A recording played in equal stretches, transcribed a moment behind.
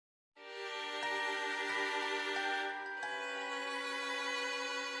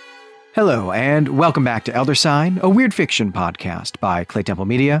Hello, and welcome back to Elder Sign, a weird fiction podcast by Clay Temple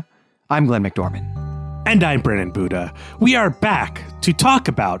Media. I'm Glenn McDorman. And I'm Brennan Buddha. We are back to talk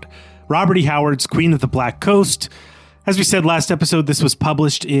about Robert E. Howard's Queen of the Black Coast. As we said last episode, this was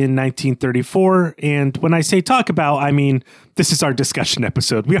published in 1934, and when I say talk about, I mean this is our discussion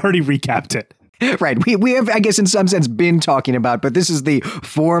episode. We already recapped it. Right. We have, I guess, in some sense been talking about, but this is the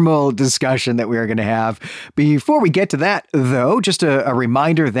formal discussion that we are going to have. Before we get to that, though, just a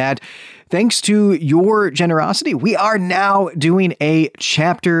reminder that thanks to your generosity, we are now doing a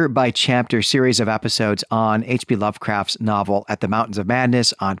chapter-by-chapter series of episodes on H.P. Lovecraft's novel At the Mountains of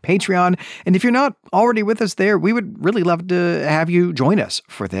Madness on Patreon. And if you're not already with us there, we would really love to have you join us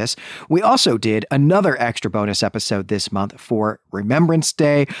for this. We also did another extra bonus episode this month for Remembrance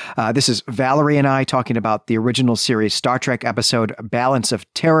Day. This is Valerie and I talking about the original series Star Trek episode Balance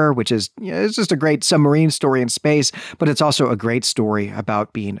of Terror, which is it's just a great submarine story in space, but it's also a great story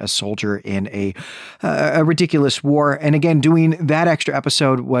about being a soldier in a ridiculous war. And again, doing that extra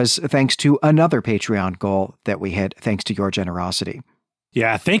episode was thanks to another Patreon goal that we hit, thanks to your generosity.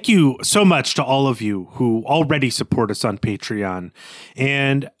 Yeah, thank you so much to all of you who already support us on Patreon.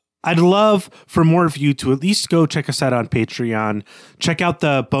 And I'd love for more of you to at least go check us out on Patreon, check out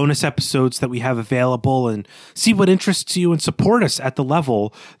the bonus episodes that we have available and see what interests you and support us at the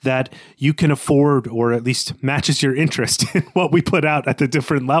level that you can afford or at least matches your interest in what we put out at the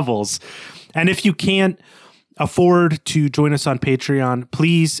different levels. And if you can't afford to join us on Patreon,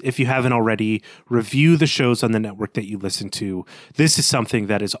 please, if you haven't already, review the shows on the network that you listen to. This is something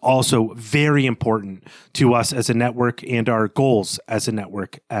that is also very important to us as a network and our goals as a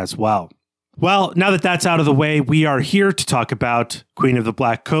network as well. Well, now that that's out of the way, we are here to talk about Queen of the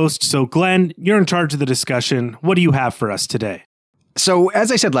Black Coast. So, Glenn, you're in charge of the discussion. What do you have for us today? So,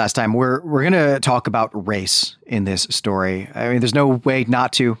 as I said last time, we're going to talk about race in this story. I mean, there's no way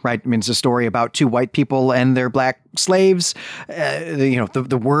not to, right? I mean, it's a story about two white people and their black slaves.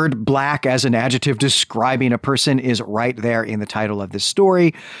 The word black as an adjective describing a person is right there in the title of this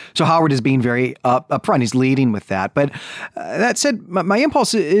story. So Howard is being very upfront. He's leading with that. But that said, my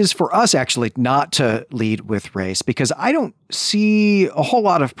impulse is for us actually not to lead with race, because I don't see a whole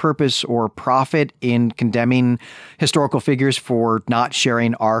lot of purpose or profit in condemning historical figures for not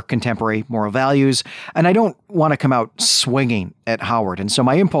sharing our contemporary moral values. And I don't want to come out swinging at Howard. And so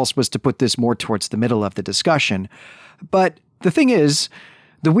my impulse was to put this more towards the middle of the discussion. But the thing is,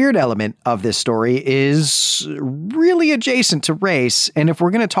 the weird element of this story is really adjacent to race. And if we're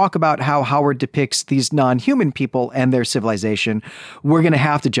going to talk about how Howard depicts these non-human people and their civilization, we're going to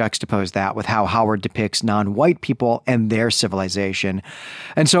have to juxtapose that with how Howard depicts non-white people and their civilization.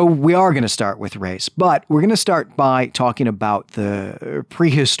 And so we are going to start with race, but we're going to start by talking about the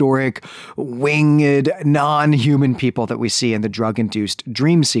prehistoric, winged, non-human people that we see in the drug-induced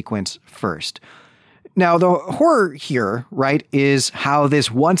dream sequence first. Now, the horror here, right, is how this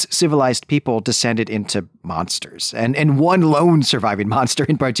once civilized people descended into monsters, and one lone surviving monster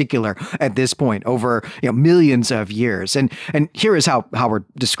in particular at this point over millions of years. And here is how Howard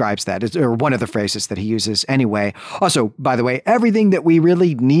describes that, or one of the phrases that he uses anyway. Also, by the way, everything that we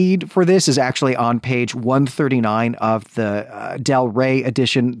really need for this is actually on page 139 of the Del Rey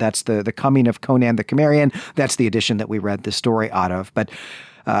edition. That's the Coming of Conan the Cimmerian. That's the edition that we read the story out of. But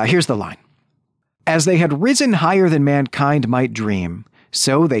here's the line. As they had risen higher than mankind might dream,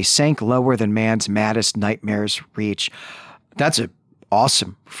 so they sank lower than man's maddest nightmares reach. That's an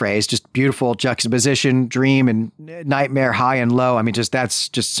awesome phrase, just beautiful juxtaposition, dream and nightmare, high and low. I mean, that's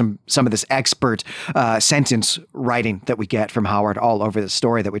just some of this expert sentence writing that we get from Howard all over the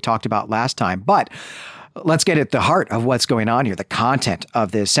story that we talked about last time. But let's get at the heart of what's going on here, the content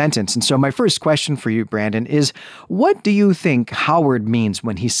of this sentence. And so my first question for you, Brandon, is what do you think Howard means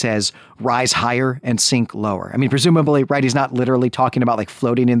when he says rise higher and sink lower? I mean, presumably, right, he's not literally talking about like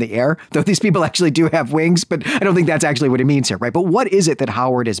floating in the air, though these people actually do have wings, but I don't think that's actually what he means here, right? But what is it that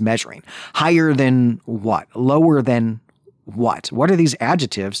Howard is measuring? Higher than what? Lower than what? What are these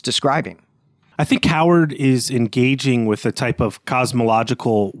adjectives describing? I think Howard is engaging with a type of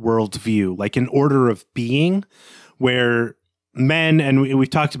cosmological worldview, like an order of being, where men, and we've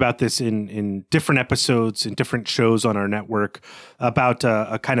talked about this in different episodes, in different shows on our network, about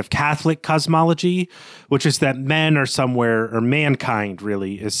a kind of Catholic cosmology, which is that men are somewhere, or mankind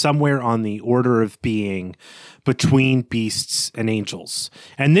really, is somewhere on the order of being between beasts and angels.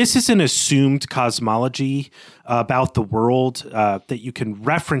 And this is an assumed cosmology about the world that you can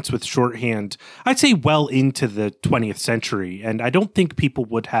reference with shorthand, I'd say well into the 20th century. And I don't think people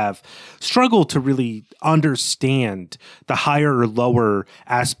would have struggled to really understand the higher or lower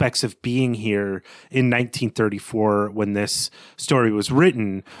aspects of being here in 1934 when this story was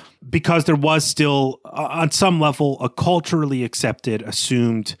written, because there was still, on some level, a culturally accepted,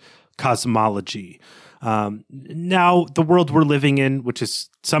 assumed cosmology. Now, the world we're living in, which is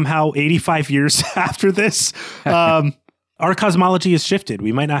somehow 85 years after this, our cosmology has shifted.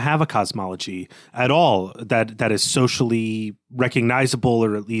 We might not have a cosmology at all that is socially recognizable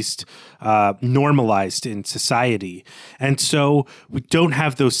or at least normalized in society. And so we don't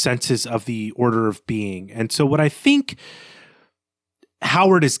have those senses of the order of being. And so what I think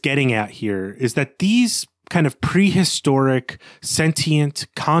Howard is getting at here is that these kind of prehistoric, sentient,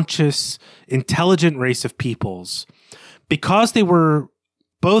 conscious, intelligent race of peoples, because they were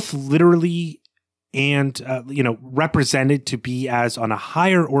both literally and represented to be as on a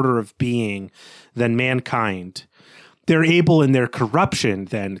higher order of being than mankind, they're able in their corruption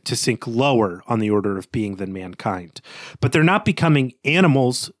then to sink lower on the order of being than mankind. But they're not becoming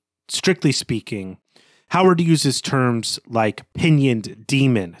animals, strictly speaking. Howard uses terms like pinioned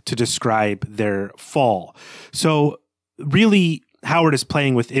demon to describe their fall. So really, Howard is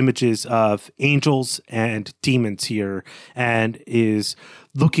playing with images of angels and demons here and is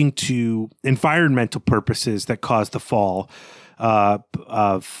looking to environmental purposes that cause the fall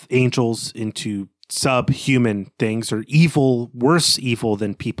of angels into subhuman things or evil, worse evil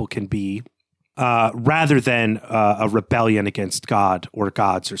than people can be. Rather than a rebellion against God or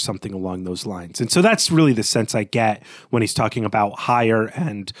gods or something along those lines. And so that's really the sense I get when he's talking about higher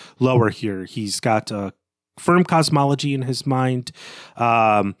and lower here. He's got a firm cosmology in his mind.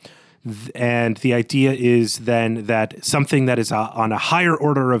 And the idea is then that something that is on a higher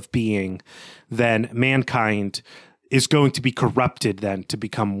order of being than mankind is going to be corrupted then to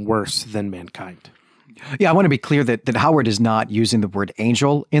become worse than mankind. Yeah, I want to be clear that Howard is not using the word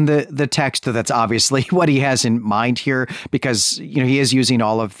angel in the text. That's obviously what he has in mind here, because he is using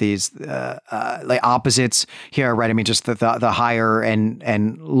all of these like opposites here, right? I mean, just the higher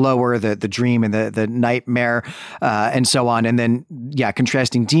and lower, the dream and the nightmare, and so on, and then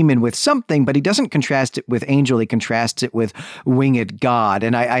contrasting demon with something, but he doesn't contrast it with angel. He contrasts it with winged god,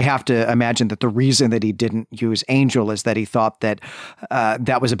 and I have to imagine that the reason that he didn't use angel is that he thought that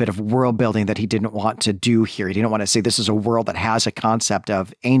that was a bit of world building that he didn't want to do here. He didn't want to say this is a world that has a concept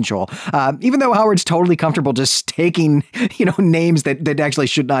of angel, even though Howard's totally comfortable just taking, names that actually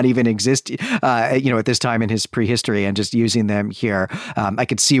should not even exist, at this time in his prehistory and just using them here. I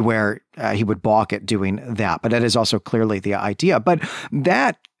could see where he would balk at doing that, but that is also clearly the idea. But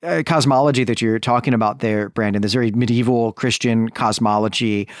that cosmology that you're talking about there, Brandon, this very medieval Christian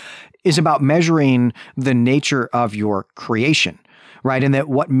cosmology, is about measuring the nature of your creation. Right. And that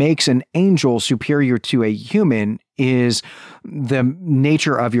what makes an angel superior to a human is the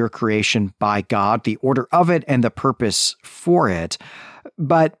nature of your creation by God, the order of it and the purpose for it.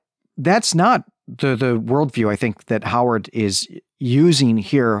 But that's not the worldview I think that Howard is using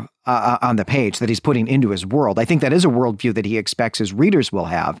here on the page, that he's putting into his world. I think that is a worldview that he expects his readers will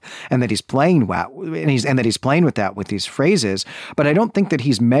have, and that he's playing with that with these phrases. But I don't think that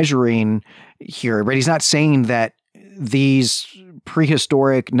he's measuring here. But he's not saying that these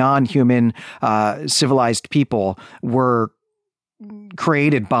prehistoric, non-human, civilized people were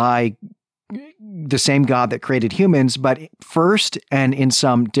created by the same God that created humans, but first and in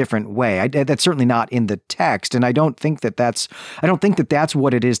some different way. That's certainly not in the text, and I don't think that that's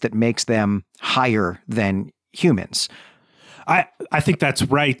what it is that makes them higher than humans. I think that's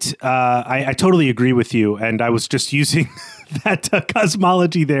right. I totally agree with you, and I was just using that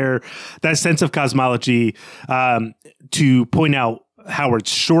cosmology there, that sense of cosmology, to point out Howard's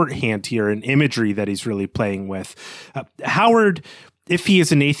shorthand here and imagery that he's really playing with. Howard, if he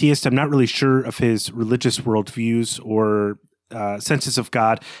is an atheist, I'm not really sure of his religious worldviews or senses of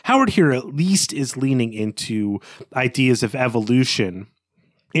God. Howard here at least is leaning into ideas of evolution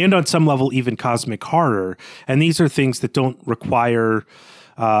and on some level even cosmic horror. And these are things that don't require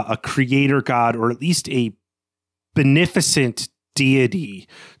a creator God or at least a beneficent deity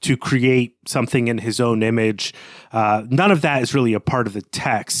to create something in his own image. None of that is really a part of the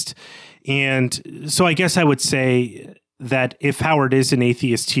text. And so I guess I would say that if Howard is an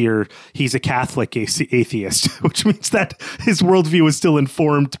atheist here, he's a Catholic atheist, which means that his worldview is still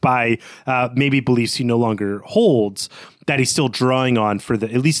informed by maybe beliefs he no longer holds, that he's still drawing on for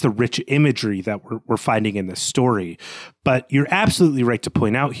at least the rich imagery that we're finding in this story. But you're absolutely right to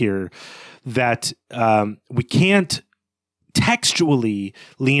point out here that we can't textually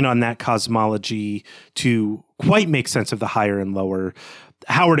lean on that cosmology to quite make sense of the higher and lower.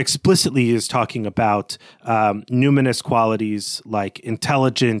 Howard explicitly is talking about numinous qualities like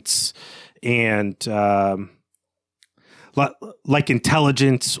intelligence and like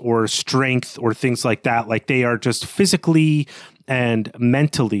intelligence or strength or things like that. Like they are just physically and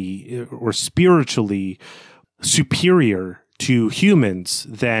mentally or spiritually superior to humans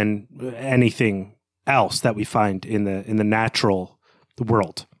than anything else that we find in the natural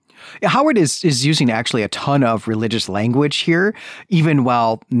world. Howard is using actually a ton of religious language here, even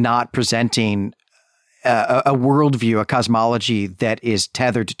while not presenting a worldview, a cosmology that is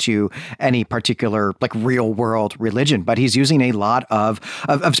tethered to any particular like real world religion. But he's using a lot of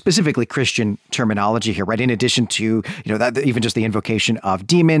specifically Christian terminology here, right? In addition to, that even just the invocation of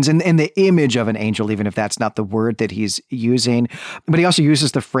demons and the image of an angel, even if that's not the word that he's using. But he also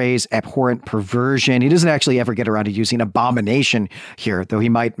uses the phrase abhorrent perversion. He doesn't actually ever get around to using abomination here, though he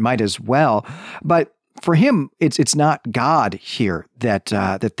might as well. But for him, it's not God here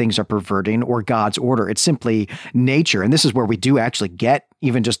that things are perverting or God's order. It's simply nature. And this is where we do actually get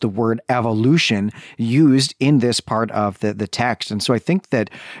even just the word evolution used in this part of the text. And so I think that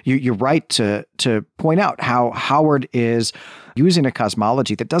you're right to point out how Howard is using a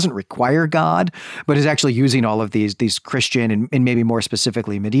cosmology that doesn't require God, but is actually using all of these Christian and maybe more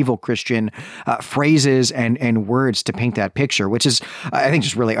specifically medieval Christian phrases and words to paint that picture, which is, I think,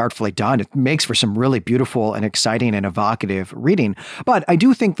 just really artfully done. It makes for some really beautiful and exciting and evocative reading. But I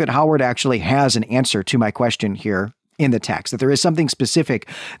do think that Howard actually has an answer to my question here in the text, that there is something specific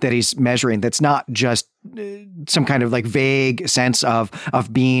that he's measuring that's not just some kind of like vague sense of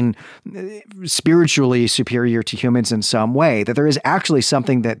being spiritually superior to humans in some way, that there is actually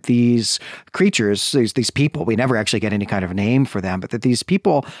something that these creatures, these people, we never actually get any kind of name for them, but that these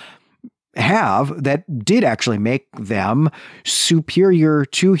people have that did actually make them superior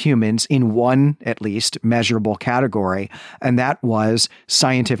to humans in one, at least, measurable category, and that was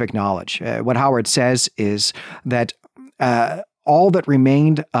scientific knowledge. What Howard says is that all that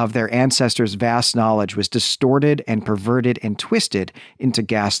remained of their ancestors' vast knowledge was distorted and perverted and twisted into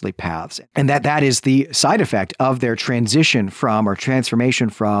ghastly paths. And that is the side effect of their transition from or transformation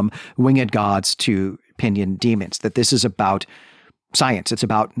from winged gods to pinioned demons, that this is about science. It's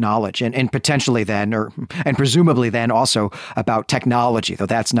about knowledge and potentially then, and presumably then also about technology, though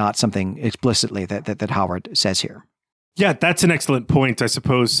that's not something explicitly that Howard says here. Yeah, that's an excellent point. I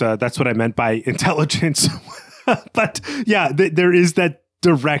suppose that's what I meant by intelligence. But yeah, there is that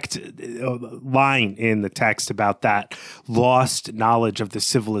direct line in the text about that lost knowledge of the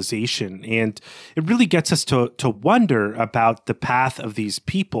civilization. And it really gets us to wonder about the path of these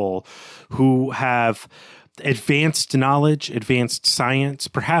people who have advanced knowledge, advanced science,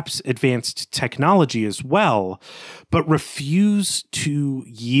 perhaps advanced technology as well, but refuse to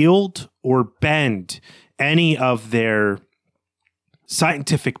yield or bend any of their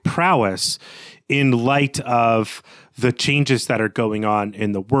scientific prowess in light of the changes that are going on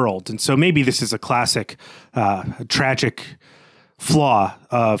in the world. And so maybe this is a classic tragic flaw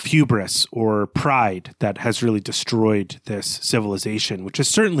of hubris or pride that has really destroyed this civilization, which is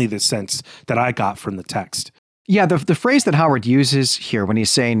certainly the sense that I got from the text. Yeah, the phrase that Howard uses here when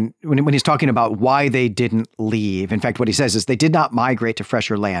he's saying, when he's talking about why they didn't leave, in fact, what he says is they did not migrate to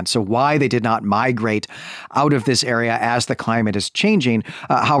fresher land. So why they did not migrate out of this area as the climate is changing,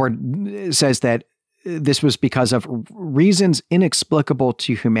 Howard says that this was because of reasons inexplicable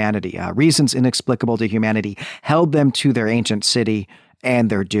to humanity. Reasons inexplicable to humanity held them to their ancient city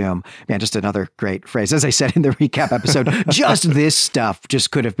and their doom. Man, just another great phrase. As I said in the recap episode, just this stuff just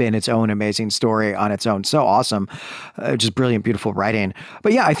could have been its own amazing story on its own. So awesome. Just brilliant, beautiful writing.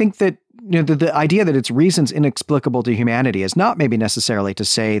 But yeah, I think that the idea that it's reasons inexplicable to humanity is not maybe necessarily to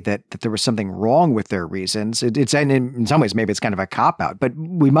say that there was something wrong with their reasons. It's and in some ways, maybe it's kind of a cop-out, but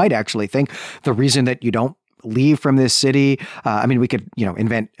we might actually think the reason that you don't leave from this city. We could,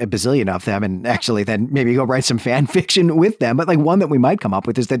 invent a bazillion of them and actually then maybe go write some fan fiction with them. But like one that we might come up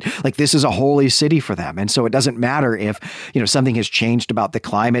with is that like this is a holy city for them. And so it doesn't matter if, something has changed about the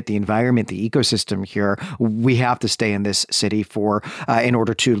climate, the environment, the ecosystem here. We have to stay in this city in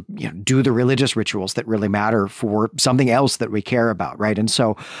order to, do the religious rituals that really matter for something else that we care about. Right. And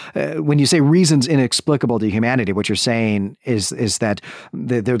so when you say reasons inexplicable to humanity, what you're saying is that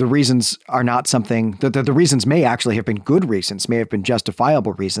the reasons are not something that the reasons may actually have been good reasons, may have been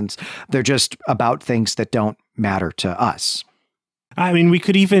justifiable reasons. They're just about things that don't matter to us. I mean, we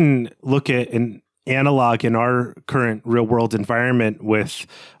could even look at analog in our current real world environment with,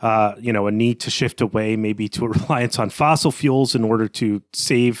 a need to shift away maybe to a reliance on fossil fuels in order to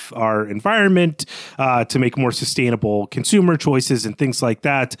save our environment, to make more sustainable consumer choices and things like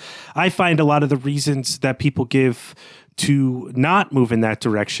that. I find a lot of the reasons that people give to not move in that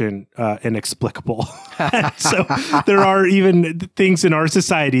direction inexplicable. So there are even things in our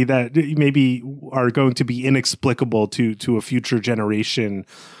society that maybe are going to be inexplicable to a future generation,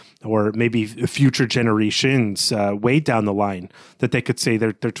 or maybe future generations way down the line, that they could say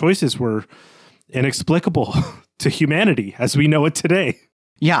their choices were inexplicable to humanity as we know it today.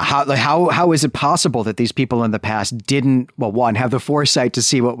 Yeah, how is it possible that these people in the past didn't, well, one, have the foresight to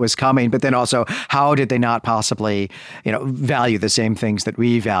see what was coming, but then also how did they not possibly, value the same things that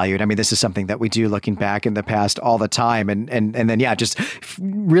we valued? I mean, this is something that we do looking back in the past all the time, and then just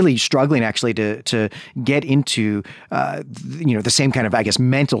really struggling actually to get into the same kind of, I guess,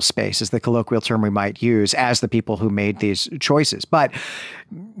 mental space, is the colloquial term we might use, as the people who made these choices. But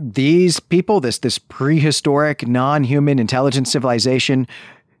these people, this prehistoric, non-human, intelligent civilization,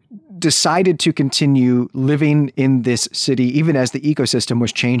 decided to continue living in this city, even as the ecosystem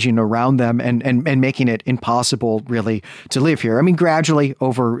was changing around them and making it impossible really to live here. I mean, gradually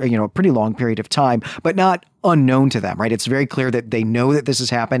over, a pretty long period of time, but not unknown to them, right? It's very clear that they know that this is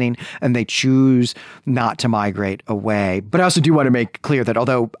happening and they choose not to migrate away. But I also do want to make clear that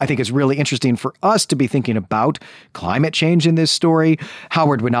although I think it's really interesting for us to be thinking about climate change in this story,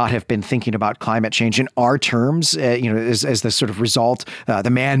 Howard would not have been thinking about climate change in our terms, as the sort of result,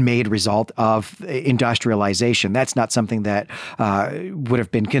 the man-made result of industrialization. That's not something that would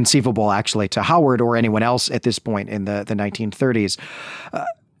have been conceivable actually to Howard or anyone else at this point in the 1930s.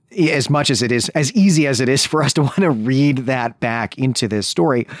 As much as it is, as easy as it is for us to want to read that back into this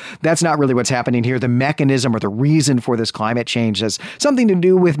story, that's not really what's happening here. The mechanism or the reason for this climate change has something to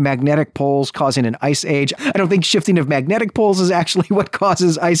do with magnetic poles causing an ice age. I don't think shifting of magnetic poles is actually what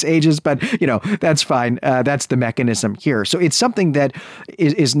causes ice ages, but, that's fine. That's the mechanism here. So it's something that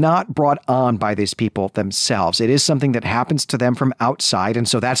is not brought on by these people themselves. It is something that happens to them from outside. And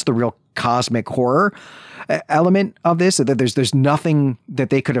so that's the real cosmic horror element of this, that there's nothing that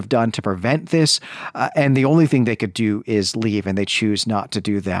they could have done to prevent this, and the only thing they could do is leave, and they choose not to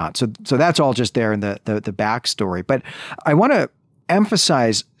do that. So that's all just there in the backstory. But I want to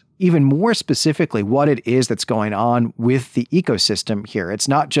emphasize even more specifically what it is that's going on with the ecosystem here. It's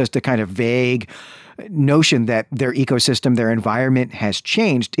not just a kind of vague notion that their ecosystem, their environment has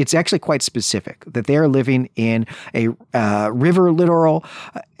changed. It's actually quite specific, that they are living in a river littoral,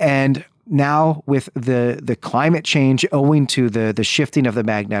 and now with the climate change owing to the shifting of the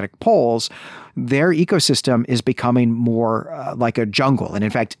magnetic poles, their ecosystem is becoming more like a jungle, and in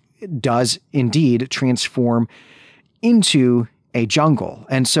fact does indeed transform into a jungle.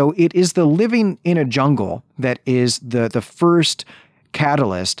 And so it is the living in a jungle that is the first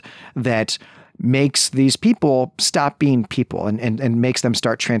catalyst that makes these people stop being people and makes them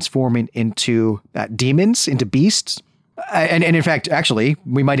start transforming into demons, into beasts. And in fact, actually,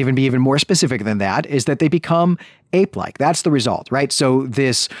 we might even be even more specific than that, is that they become ape-like. That's the result, right? So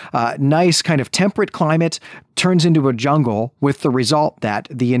this nice kind of temperate climate turns into a jungle, with the result that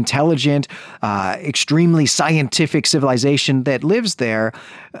the intelligent, extremely scientific civilization that lives there,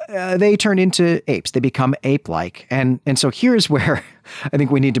 they turn into apes. They become ape-like. And so here's where I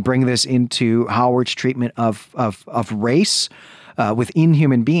think we need to bring this into Howard's treatment of race within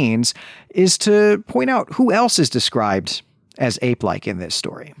human beings, is to point out who else is described as ape-like in this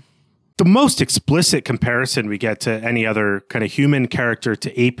story. The most explicit comparison we get to any other kind of human character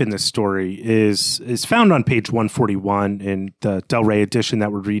to ape in this story is found on page 141 in the Del Rey edition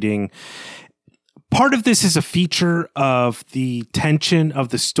that we're reading. Part of this is a feature of the tension of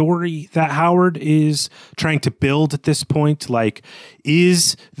the story that Howard is trying to build at this point. Like,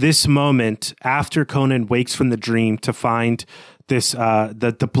 is this moment after Conan wakes from the dream to find this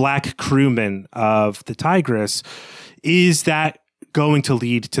the black crewman of the Tigris, is that going to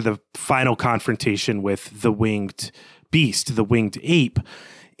lead to the final confrontation with the winged beast, the winged ape?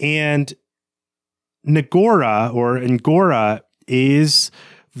 And Ngora is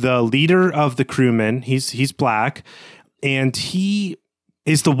the leader of the crewmen. He's black, and he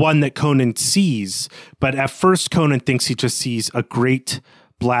is the one that Conan sees. But at first, Conan thinks he just sees a great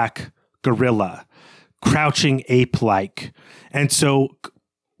black gorilla, crouching ape-like. And so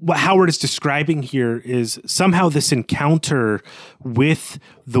what Howard is describing here is somehow this encounter with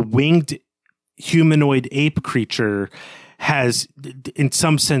the winged humanoid ape creature has, in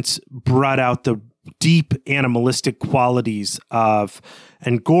some sense, brought out the deep animalistic qualities of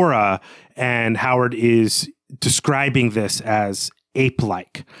Ngora, and Howard is describing this as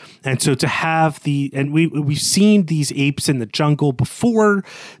ape-like. And so to have we've seen these apes in the jungle before.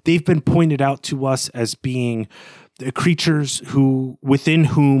 They've been pointed out to us as being creatures within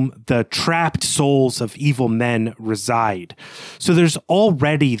whom the trapped souls of evil men reside. So there's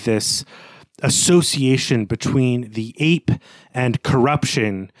already this association between the ape and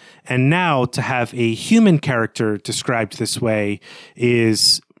corruption. And now to have a human character described this way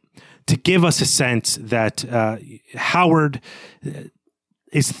is to give us a sense that Howard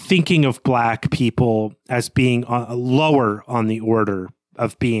is thinking of Black people as being lower on the order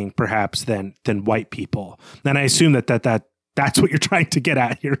of being perhaps than white people. And I assume that's what you're trying to get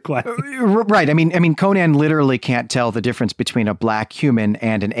at here, Clay. Right. I mean, Conan literally can't tell the difference between a black human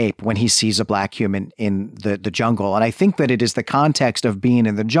and an ape when he sees a black human in the jungle. And I think that it is the context of being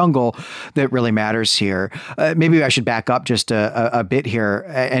in the jungle that really matters here. Maybe I should back up just a bit here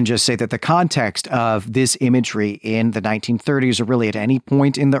and just say that the context of this imagery in the 1930s, or really at any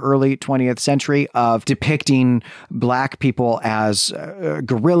point in the early 20th century, of depicting Black people as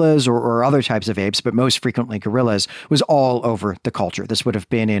gorillas or other types of apes, but most frequently gorillas, was all over the culture. This would have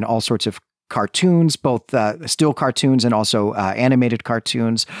been in all sorts of cartoons, both still cartoons and also animated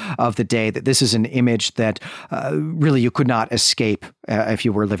cartoons of the day, that this is an image that really you could not escape if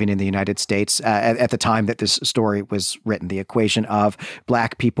you were living in the United States at the time that this story was written. The equation of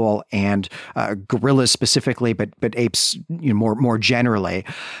Black people and gorillas specifically, but apes more generally.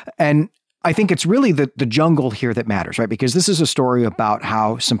 And I think it's really the jungle here that matters, right? Because this is a story about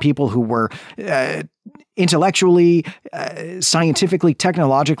how some people who were intellectually, scientifically,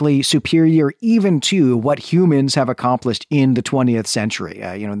 technologically superior even to what humans have accomplished in the 20th century,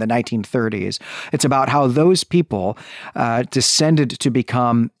 in the 1930s. It's about how those people descended to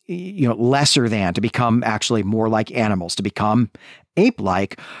become, lesser than, to become actually more like animals, to become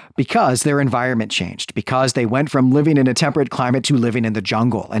ape-like, because their environment changed, because they went from living in a temperate climate to living in the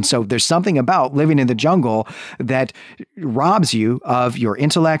jungle. And so there's something about living in the jungle that robs you of your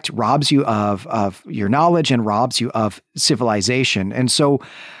intellect, robs you of your knowledge, and robs you of civilization. And so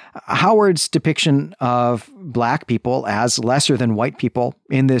Howard's depiction of Black people as lesser than white people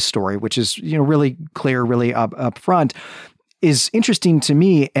in this story, which is, really clear, really up front, is interesting to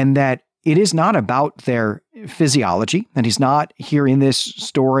me, and that it is not about their physiology, and he's not here in this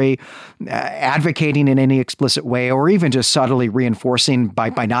story advocating in any explicit way, or even just subtly reinforcing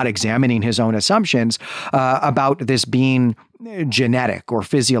by not examining his own assumptions about this being genetic or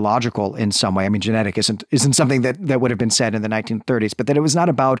physiological in some way. I mean, genetic isn't something that would have been said in the 1930s, but that it was not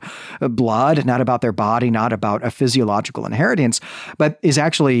about blood, not about their body, not about a physiological inheritance, but is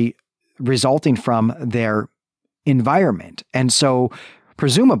actually resulting from their environment. And so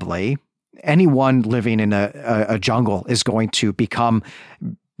presumably anyone living in a jungle is going to become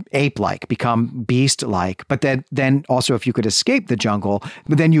ape-like, become beast-like. But then also, if you could escape the jungle,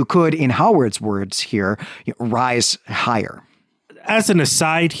 but then you could, in Howard's words here, rise higher. As an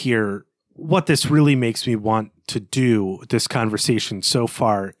aside here, what this really makes me want to do, this conversation so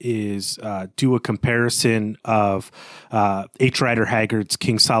far, is do a comparison of H. Rider Haggard's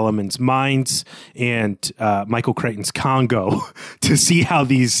King Solomon's Mines and Michael Crichton's Congo to see how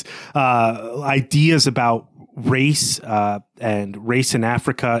these ideas about race and race in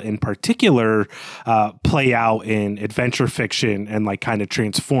Africa in particular play out in adventure fiction and kind of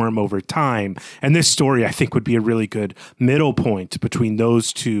transform over time. And this story, I think, would be a really good middle point between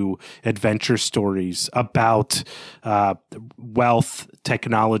those two adventure stories about wealth,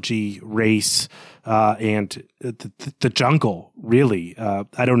 technology, race, and the jungle, really.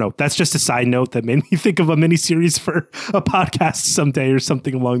 I don't know. That's just a side note that made me think of a miniseries for a podcast someday or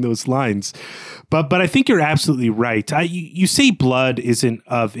something along those lines. But I think you're absolutely right. You say blood isn't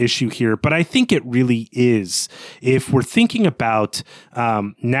of issue here, but I think it really is. If we're thinking about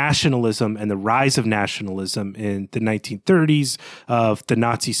nationalism and the rise of nationalism in the 1930s, of the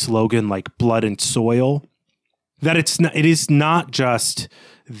Nazi slogan like "blood and soil," that it is not just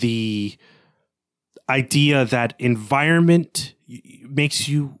the idea that environment makes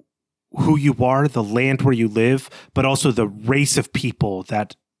you who you are, the land where you live, but also the race of people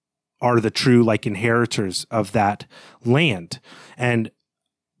that are the true inheritors of that land. And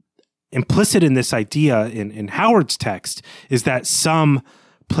implicit in this idea in Howard's text is that some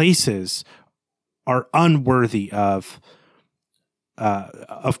places are unworthy of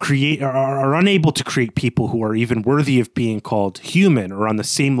are unable to create people who are even worthy of being called human or on the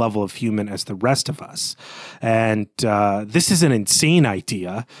same level of human as the rest of us. And this is an insane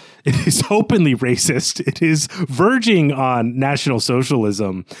idea. It is openly racist. It is verging on National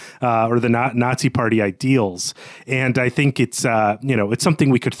Socialism or the Nazi Party ideals. And I think it's it's something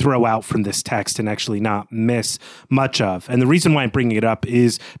we could throw out from this text and actually not miss much of. And the reason why I'm bringing it up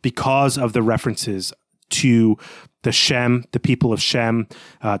is because of the references to the Shem, the people of Shem,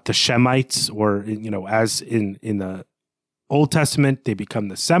 the Shemites, or as in the Old Testament, they become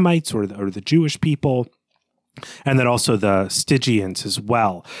the Semites or the Jewish people, and then also the Stygians as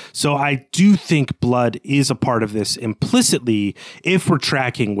well. So I do think blood is a part of this implicitly if we're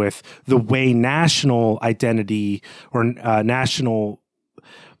tracking with the way national identity or national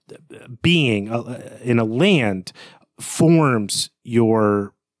being in a land forms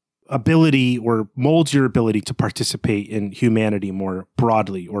your ability or molds your ability to participate in humanity more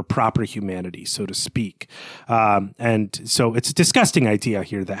broadly, or proper humanity, so to speak. And so it's a disgusting idea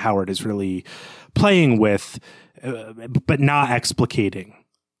here that Howard is really playing with, but not explicating.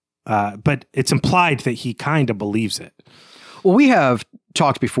 But it's implied that he kind of believes it. Well, we have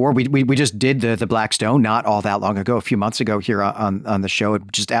talked before. We just did the Black Stone not all that long ago, a few months ago here on the show.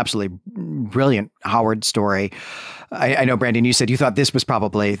 Just absolutely brilliant Howard story. I know, Brandon, you said you thought this was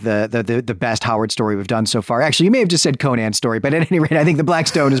probably the best Howard story we've done so far. Actually, you may have just said Conan's story, but at any rate, I think the Black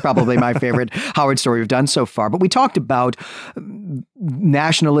Stone is probably my favorite Howard story we've done so far. But we talked about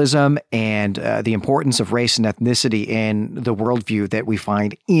nationalism and the importance of race and ethnicity in the worldview that we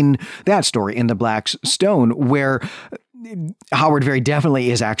find in that story, in the Black Stone, where Howard very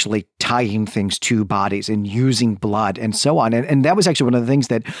definitely is actually tying things to bodies and using blood and so on. And that was actually one of the things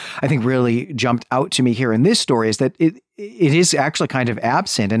that I think really jumped out to me here in this story, is that it is actually kind of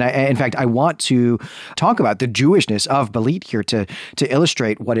absent. And in fact, I want to talk about the Jewishness of Belit here to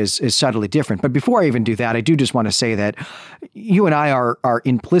illustrate what is subtly different. But before I even do that, I do just want to say that you and I are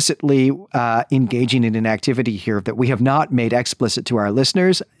implicitly engaging in an activity here that we have not made explicit to our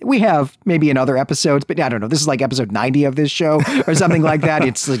listeners. We have maybe in other episodes, but I don't know. This is like episode 90 of this show or something like that.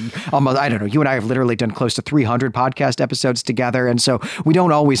 It's like almost, I don't know. You and I have literally done close to 300 podcast episodes together. And so we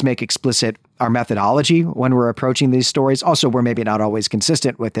don't always make explicit our methodology when we're approaching these stories. Also, we're maybe not always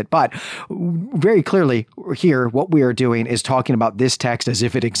consistent with it, but very clearly here, what we are doing is talking about this text as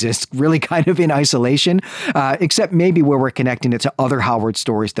if it exists really kind of in isolation, except maybe where we're connecting it to other Howard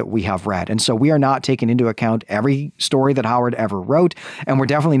stories that we have read. And so we are not taking into account every story that Howard ever wrote, and we're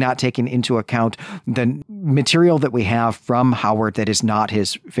definitely not taking into account the material that we have from Howard that is not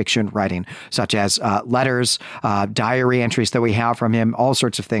his fiction writing, such as letters, diary entries that we have from him, all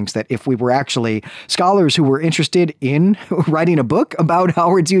sorts of things that if we were actually scholars who were interested in writing a book about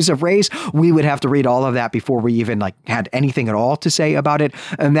Howard's use of race, we would have to read all of that before we even had anything at all to say about it.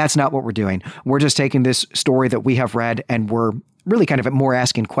 And that's not what we're doing. We're just taking this story that we have read, and we're really kind of more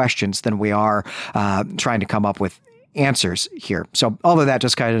asking questions than we are trying to come up with answers here. So all of that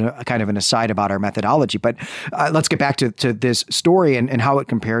just kind of an aside about our methodology. But let's get back to this story and how it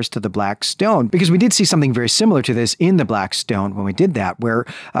compares to the Black Stone, because we did see something very similar to this in the Black Stone when we did that, where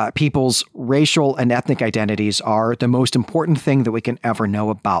people's racial and ethnic identities are the most important thing that we can ever know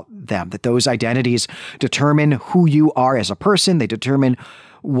about them, that those identities determine who you are as a person. They determine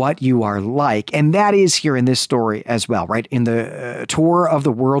what you are like. And that is here in this story as well, right? In the tour of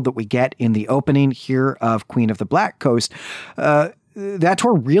the world that we get in the opening here of Queen of the Black Coast, that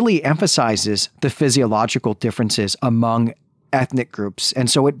tour really emphasizes the physiological differences among ethnic groups. And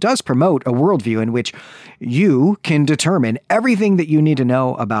so it does promote a worldview in which you can determine everything that you need to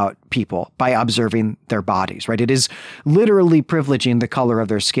know about people by observing their bodies, right? It is literally privileging the color of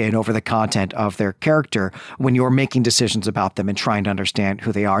their skin over the content of their character when you're making decisions about them and trying to understand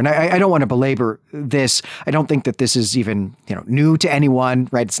who they are. And I don't want to belabor this. I don't think that this is even, new to anyone,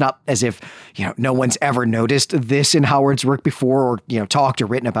 right? It's not as if, no one's ever noticed this in Howard's work before, or, talked or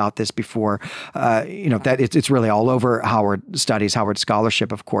written about this before. That it's really all over Howard studies, Howard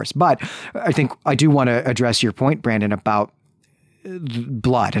scholarship, of course. But I think I do want to address your point, Brandon, about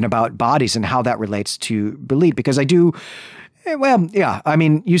blood and about bodies and how that relates to Belit, because I do. Well, yeah. I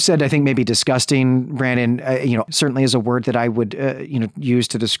mean, you said, I think maybe disgusting, Brandon, certainly is a word that I would, use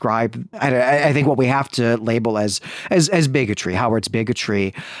to describe, I think what we have to label as bigotry, Howard's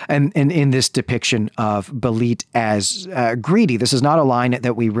bigotry. And in this depiction of Belit as greedy, this is not a line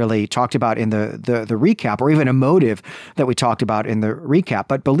that we really talked about in the recap, or even a motive that we talked about in the recap.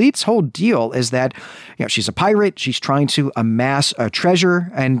 But Belit's whole deal is that, she's a pirate. She's trying to amass a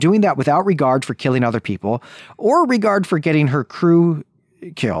treasure and doing that without regard for killing other people or regard for getting her crew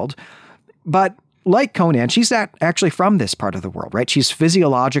killed. But like Conan, she's actually from this part of the world, right? She's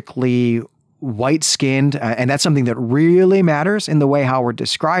physiologically white-skinned, and that's something that really matters in the way Howard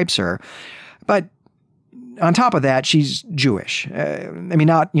describes her. But on top of that, she's Jewish.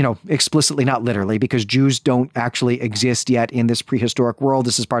 Not, explicitly, not literally, because Jews don't actually exist yet in this prehistoric world.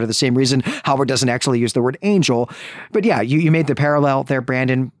 This is part of the same reason Howard doesn't actually use the word angel. But yeah, you made the parallel there,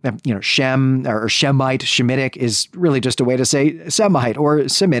 Brandon. Shem or Shemite, Shemitic is really just a way to say Semite or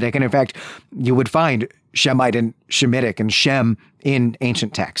Semitic. And in fact, you would find Shemite and Shemitic and Shem in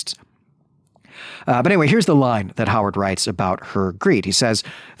ancient texts. But anyway, here's the line that Howard writes about her greed. He says,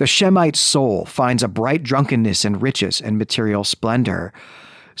 "The Shemite soul finds a bright drunkenness in riches and material splendor."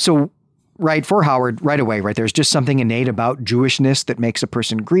 So, right, for Howard, right away, right, there's just something innate about Jewishness that makes a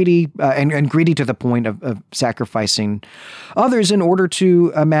person greedy, and greedy to the point of sacrificing others in order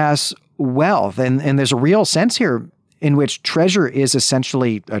to amass wealth. And there's a real sense here in which treasure is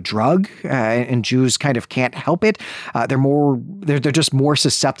essentially a drug, and Jews kind of can't help it. They're just more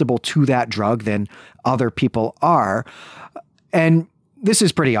susceptible to that drug than other people are. And this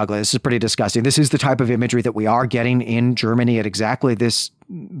is pretty ugly. This is pretty disgusting. This is the type of imagery that we are getting in Germany at exactly this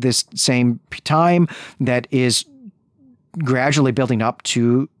same time that is gradually building up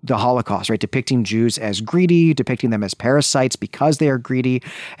to the Holocaust, right? Depicting Jews as greedy, depicting them as parasites because they are greedy,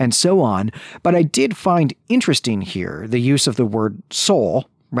 and so on. But I did find interesting here the use of the word soul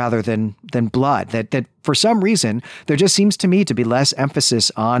rather than blood, that for some reason, there just seems to me to be less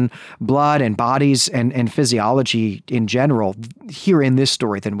emphasis on blood and bodies and physiology in general here in this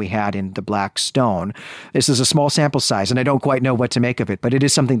story than we had in The Black Stone. This is a small sample size, and I don't quite know what to make of it, but it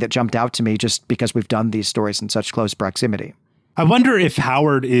is something that jumped out to me just because we've done these stories in such close proximity. I wonder if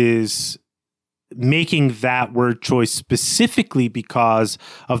Howard is making that word choice specifically because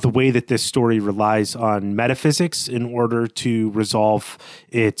of the way that this story relies on metaphysics in order to resolve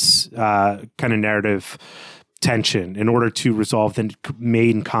its kind of narrative tension, in order to resolve the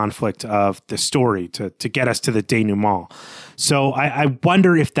main conflict of the story, to get us to the denouement. So I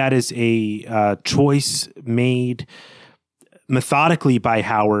wonder if that is a choice made methodically by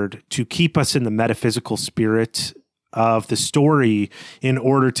Howard to keep us in the metaphysical spirit of the story in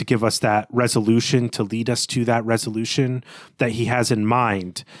order to give us that resolution, to lead us to that resolution that he has in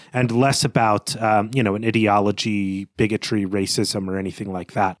mind, and less about, an ideology, bigotry, racism, or anything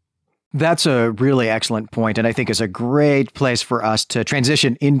like that. That's a really excellent point, and I think is a great place for us to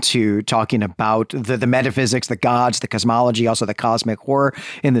transition into talking about the metaphysics, the gods, the cosmology, also the cosmic horror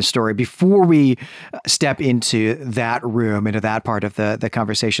in this story. Before we step into that room, into that part of the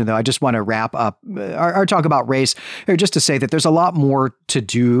conversation, though, I just want to wrap up our talk about race here, just to say that there's a lot more to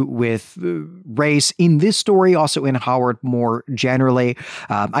do with race in this story, also in Howard more generally.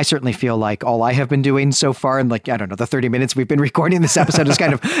 I certainly feel like all I have been doing so far in the 30 minutes we've been recording this episode is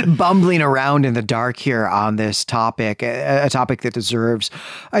kind of bumbling around in the dark here on this topic, a topic that deserves,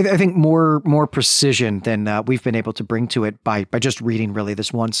 I think, more precision than we've been able to bring to it by just reading really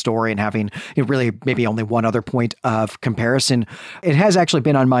this one story and having really maybe only one other point of comparison. It has actually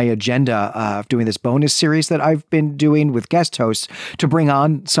been on my agenda of doing this bonus series that I've been doing with guest hosts to bring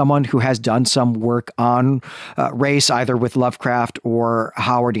on someone who has done some work on race, either with Lovecraft or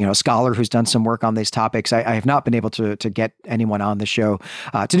Howard, a scholar who's done some work on these topics. I have not been able to get anyone on the show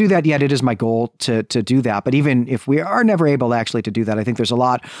to do that yet. It is my goal to do that. But even if we are never able actually to do that, I think there's a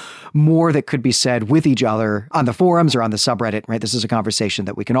lot more that could be said with each other on the forums or on the subreddit, right? This is a conversation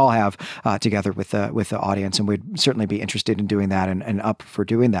that we can all have together with the audience, and we'd certainly be interested in doing that and up for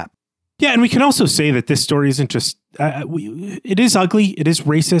doing that. Yeah, and we can also say that this story isn't just, it is ugly, it is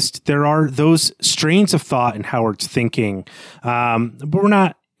racist. There are those strains of thought in Howard's thinking,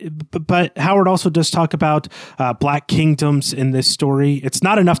 but Howard also does talk about black kingdoms in this story. It's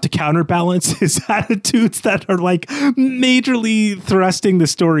not enough to counterbalance his attitudes that are majorly thrusting the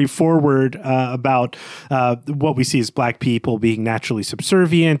story forward about what we see as black people being naturally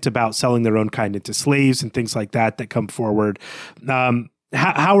subservient, about selling their own kind into slaves and things like that come forward.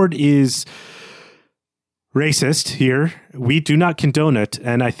 Howard is racist here. We do not condone it.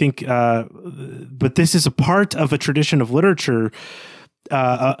 And I think, but this is a part of a tradition of literature,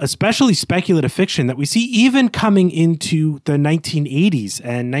 especially speculative fiction, that we see even coming into the 1980s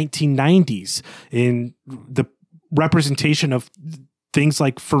and 1990s in the representation of things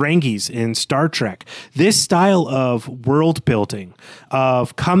like Ferengis in Star Trek. This style of world building,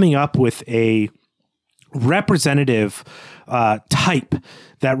 of coming up with a representative type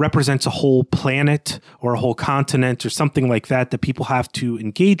that represents a whole planet or a whole continent or something like that people have to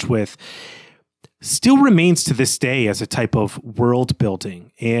engage with. still remains to this day as a type of world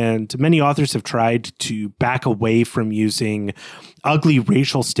building. And many authors have tried to back away from using ugly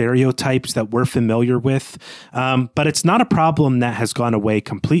racial stereotypes that we're familiar with. But it's not a problem that has gone away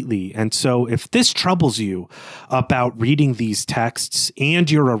completely. And so if this troubles you about reading these texts and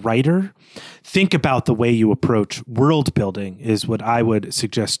you're a writer, think about the way you approach world building is what I would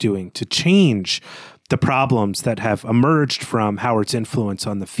suggest doing to change the problems that have emerged from Howard's influence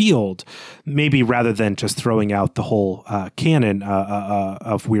on the field, maybe rather than just throwing out the whole canon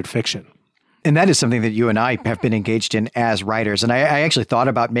of weird fiction. And that is something that you and I have been engaged in as writers. And I actually thought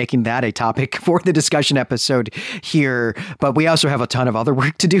about making that a topic for the discussion episode here, but we also have a ton of other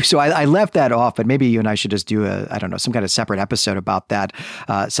work to do. So I left that off, but maybe you and I should just do some kind of separate episode about that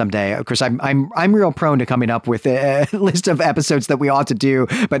someday. Of course, I'm real prone to coming up with a list of episodes that we ought to do,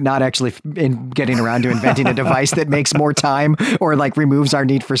 but not actually getting around to inventing a device that makes more time or like removes our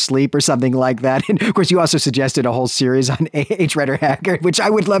need for sleep or something like that. And of course, you also suggested a whole series on H. Rider Haggard, which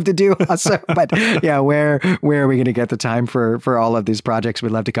I would love to do also. But yeah, where are we going to get the time for all of these projects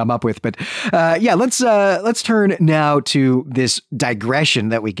we'd love to come up with? But let's turn now to this digression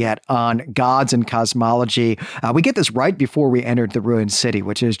that we get on gods and cosmology. We get this right before we entered the ruined city,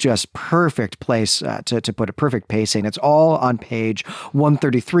 which is just perfect place to put a perfect pacing. It's all on page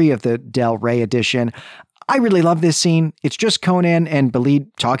 133 of the Del Rey edition. I really love this scene. It's just Conan and Belit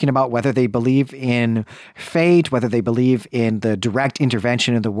talking about whether they believe in fate, whether they believe in the direct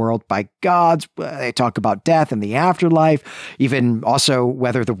intervention in the world by gods. They talk about death and the afterlife, even also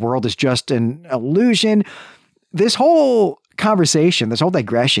whether the world is just an illusion. This whole conversation, this whole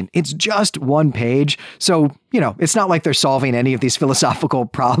digression, it's just one page. So, it's not like they're solving any of these philosophical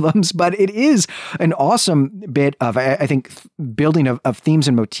problems, but it is an awesome bit of, I think, building of themes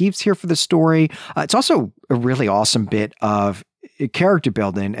and motifs here for the story. It's also a really awesome bit of character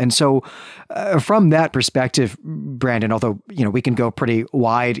building. And so from that perspective, Brandon, although, we can go pretty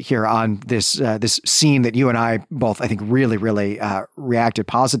wide here on this scene that you and I both, I think, really, really reacted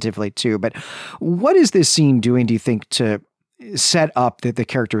positively to. But what is this scene doing, do you think, to set up the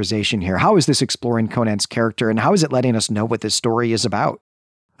characterization here? How is this exploring Conan's character, and how is it letting us know what this story is about?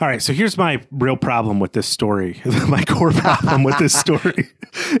 All right, so here's my real problem with this story. My core problem with this story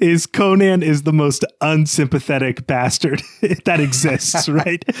is Conan is the most unsympathetic bastard that exists,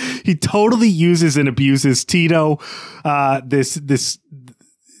 right? He totally uses and abuses Tito, this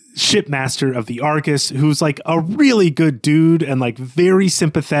shipmaster of the Argus, who's like a really good dude and like very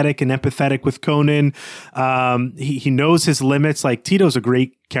sympathetic and empathetic with Conan. He knows his limits. Like, Tito's a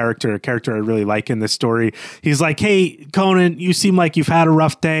great character, a character I really like in this story. He's like, hey, Conan, you seem like you've had a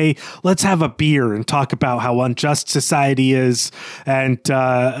rough day. Let's have a beer and talk about how unjust society is. And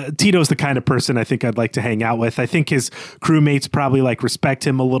Tito's the kind of person I think I'd like to hang out with. I think his crewmates probably like respect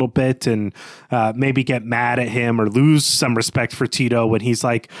him a little bit and maybe get mad at him or lose some respect for Tito when he's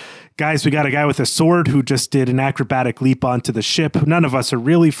like, guys, we got a guy with a sword who just did an acrobatic leap onto the ship. None of us are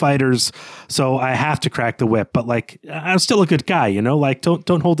really fighters, so I have to crack the whip. But like, I'm still a good guy, Like,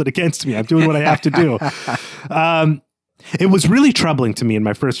 don't hold it against me. I'm doing what I have to do. It was really troubling to me in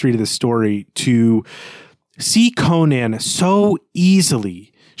my first read of this story to see Conan so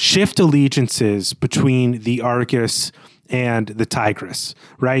easily shift allegiances between the Argus and the Tigris,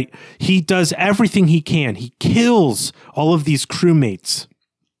 right? He does everything he can. He kills all of these crewmates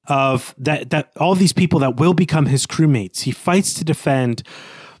of that all these people that will become his crewmates. He fights to defend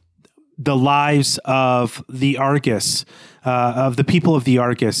the lives of the Argus, of the people of the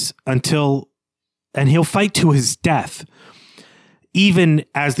Argus and he'll fight to his death, even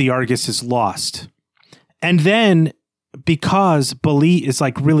as the Argus is lost. And then because Belit is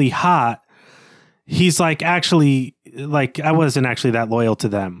like really hot, he's like, actually, like, I wasn't actually that loyal to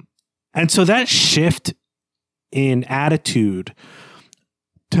them. And so that shift in attitude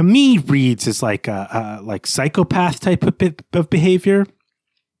to me reads as like a psychopath type of behavior.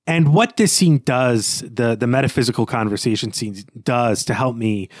 And what this scene does, the metaphysical conversation scene does to help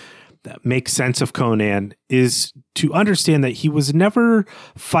me make sense of Conan, is to understand that he was never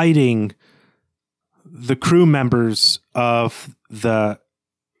fighting the crew members of the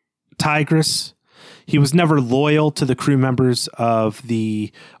Tigris. He was never loyal to the crew members of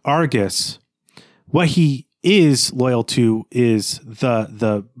the Argus. What he is loyal to is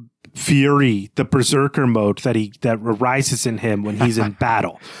the fury, the berserker mode that arises in him when he's in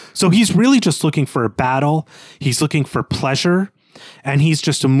battle. So he's really just looking for a battle. He's looking for pleasure, and he's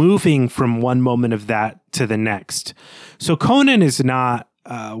just moving from one moment of that to the next. So Conan is not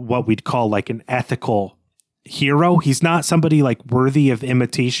what we'd call like an ethical hero. He's not somebody like worthy of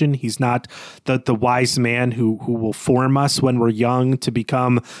imitation. He's not the wise man who will form us when we're young to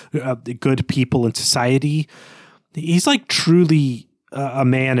become good people in society. He's like truly a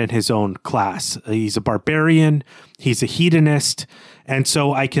man in his own class. He's a barbarian. He's a hedonist. And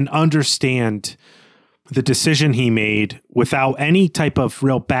so I can understand the decision he made without any type of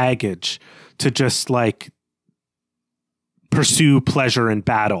real baggage to just like pursue pleasure in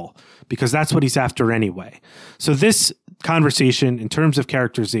battle, because that's what he's after anyway. So this conversation in terms of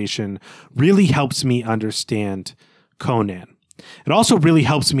characterization really helps me understand Conan. It also really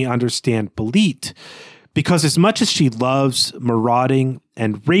helps me understand Belit, because as much as she loves marauding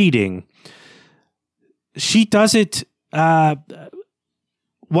and raiding, she does it,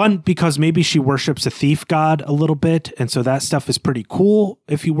 one, because maybe she worships a thief god a little bit, and so that stuff is pretty cool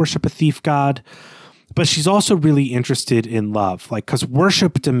if you worship a thief god. But she's also really interested in love, like, because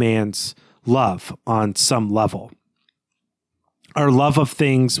worship demands love on some level. Our love of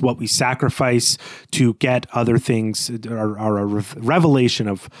things, what we sacrifice to get other things, are a revelation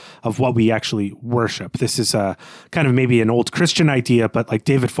of what we actually worship. This is a kind of maybe an old Christian idea, but like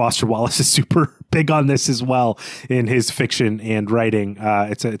David Foster Wallace is super big on this as well in his fiction and writing.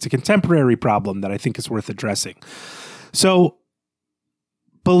 It's a contemporary problem that I think is worth addressing. So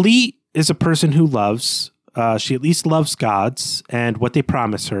Belit is a person who loves, she at least loves gods and what they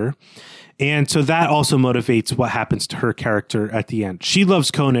promise her. And so that also motivates what happens to her character at the end. She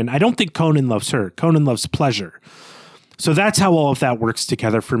loves Conan. I don't think Conan loves her. Conan loves pleasure. So that's how all of that works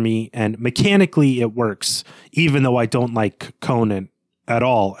together for me. And mechanically it works, even though I don't like Conan at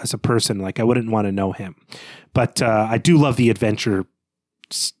all as a person. Like, I wouldn't want to know him. But I do love the adventure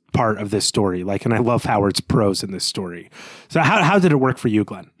part of this story. Like, and I love Howard's prose in this story. So how did it work for you,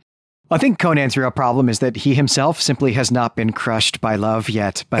 Glenn? I think Conan's real problem is that he himself simply has not been crushed by love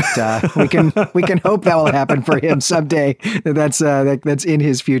yet, but we can hope that will happen for him someday. That's in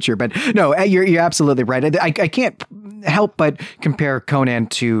his future. But no, you're absolutely right. I can't help but compare Conan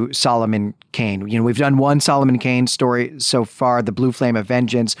to Solomon Kane. You know, we've done one Solomon Kane story so far, The Blue Flame of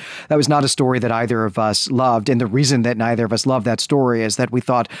Vengeance. That was not a story that either of us loved, and the reason that neither of us loved that story is that we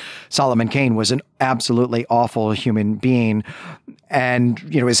thought Solomon Kane was an absolutely awful human being, and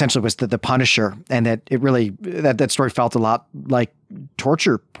essentially was the Punisher, and that it really that story felt a lot like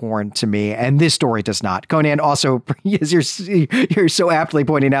torture porn to me, and this story does not. Conan also, as you're so aptly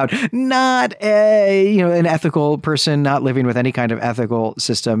pointing out, not an ethical person, not living with any kind of ethical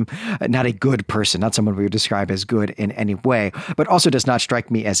system, not a good person, not someone we would describe as good in any way, but also does not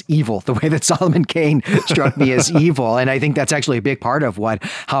strike me as evil the way that Solomon Kane struck me as evil. And I think that's actually a big part of what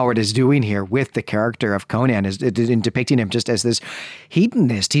Howard is doing here with the character of Conan, is in depicting him just as this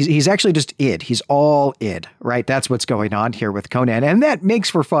hedonist. He's actually just id. He's all id, right? That's what's going on here with Conan. And that makes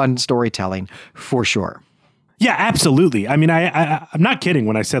for fun storytelling for sure. Yeah, absolutely. I mean, I'm not kidding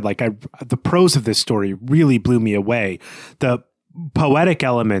when I said the prose of this story really blew me away. The poetic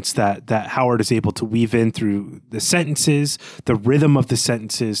elements that Howard is able to weave in through the sentences, the rhythm of the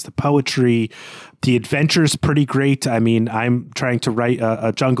sentences, the poetry, the adventure is pretty great. I mean, I'm trying to write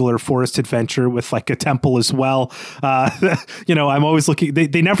a jungle or forest adventure with like a temple as well. I'm always looking,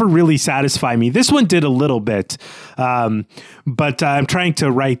 they never really satisfy me. This one did a little bit, but I'm trying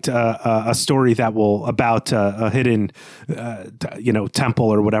to write a story that will about a hidden, temple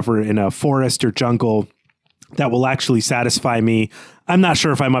or whatever in a forest or jungle that will actually satisfy me. I'm not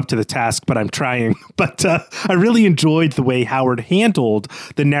sure if I'm up to the task, but I'm trying. But I really enjoyed the way Howard handled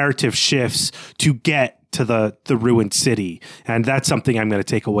the narrative shifts to get to the ruined city. And that's something I'm going to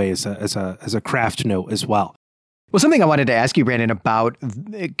take away as a craft note as well. Well, something I wanted to ask you, Brandon, about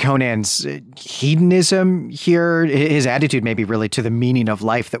Conan's hedonism here, his attitude maybe really to the meaning of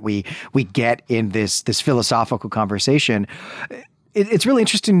life that we get in this philosophical conversation. It's really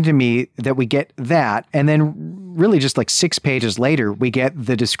interesting to me that we get that, and then really just like 6 pages later, we get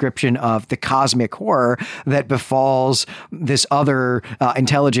the description of the cosmic horror that befalls this other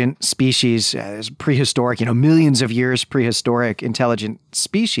intelligent species, prehistoric, millions of years prehistoric intelligent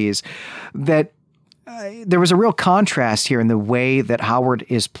species, that there was a real contrast here in the way that Howard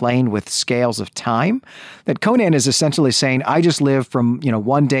is playing with scales of time, that Conan is essentially saying, I just live from,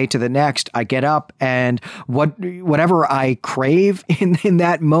 one day to the next. I get up and whatever I crave in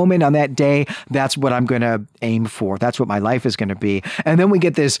that moment on that day, that's what I'm going to aim for. That's what my life is going to be. And then we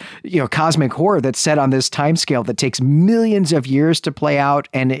get this, cosmic horror that's set on this time scale that takes millions of years to play out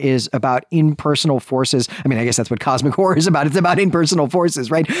and is about impersonal forces. I mean, I guess that's what cosmic horror is about. It's about impersonal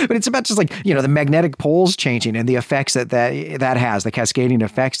forces, right? But it's about just like, the magnetic poles changing and the effects that has, the cascading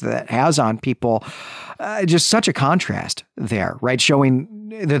effects that has on people. Just such a contrast there, right? Showing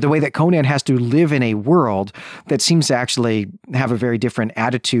the way that Conan has to live in a world that seems to actually have a very different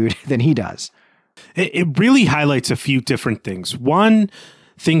attitude than he does. It really highlights a few different things. One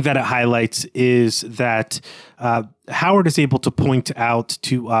thing that it highlights is that Howard is able to point out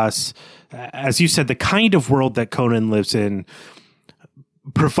to us, as you said, the kind of world that Conan lives in,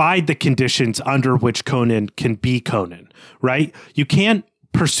 provide the conditions under which Conan can be Conan, right? You can't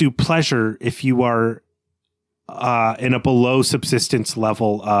pursue pleasure if you are in a below subsistence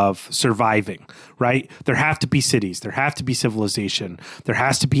level of surviving, right? There have to be cities. There have to be civilization. There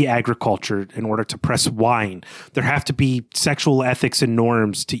has to be agriculture in order to press wine. There have to be sexual ethics and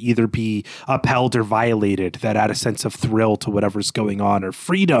norms to either be upheld or violated that add a sense of thrill to whatever's going on, or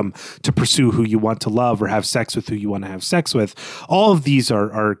freedom to pursue who you want to love or have sex with who you want to have sex with. All of these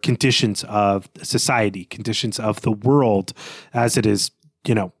are conditions of society, conditions of the world as it is,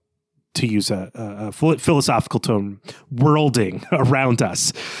 to use a philosophical term, worlding around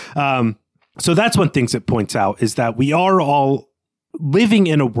us. So that's one thing it points out, is that we are all living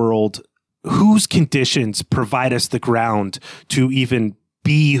in a world whose conditions provide us the ground to even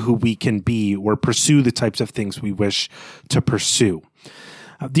be who we can be or pursue the types of things we wish to pursue.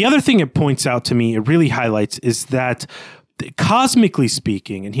 The other thing it points out to me, it really highlights, is that cosmically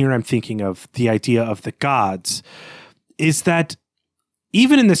speaking, and here I'm thinking of the idea of the gods, is that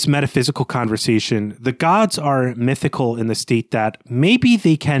even in this metaphysical conversation, the gods are mythical in the state that maybe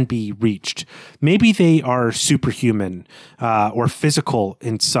they can be reached. Maybe they are superhuman or physical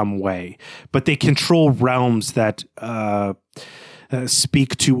in some way, but they control realms that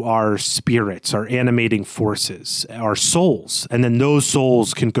speak to our spirits, our animating forces, our souls. And then those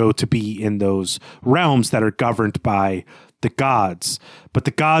souls can go to be in those realms that are governed by the gods. But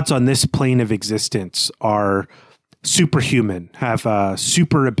the gods on this plane of existence are superhuman, have a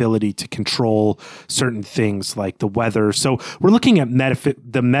super ability to control certain things like the weather. So we're looking at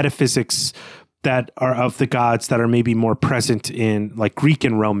the metaphysics that are of the gods that are maybe more present in like Greek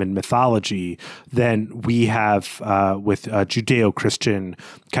and Roman mythology than we have with Judeo-Christian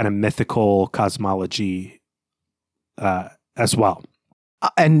kind of mythical cosmology as well.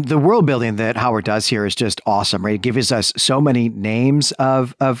 And the world building that Howard does here is just awesome, right? It gives us so many names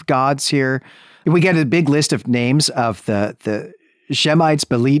of gods here. We get a big list of names of the Shemites.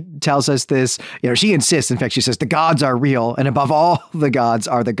 Belit tells us this. She insists. In fact, she says the gods are real, and above all the gods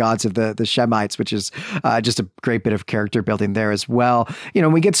are the gods of the Shemites, which is just a great bit of character building there as well.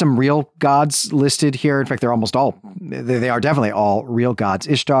 We get some real gods listed here. In fact, they're almost all. They are definitely all real gods.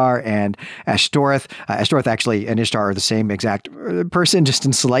 Ishtar and Ashtoreth. Ashtoreth actually and Ishtar are the same exact person, just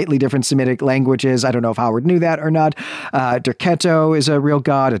in slightly different Semitic languages. I don't know if Howard knew that or not. Derketo is a real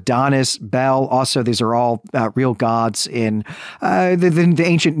god. Adonis, Bel. Also, these are all real gods in the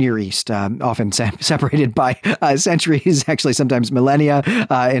ancient Near East, often separated by centuries, actually sometimes millennia,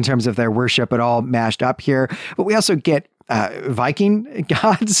 in terms of their worship, but all mashed up here. But we also get Viking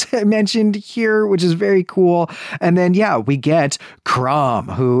gods mentioned here, which is very cool. And then, we get Crom,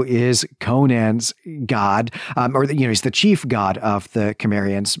 who is Conan's god, he's the chief god of the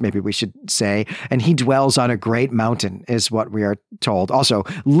Cimmerians, maybe we should say. And he dwells on a great mountain, is what we are told. Also,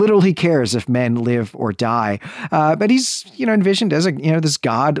 little he cares if men live or die. But he's, envisioned as this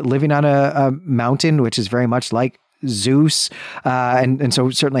god living on a mountain, which is very much like Zeus, and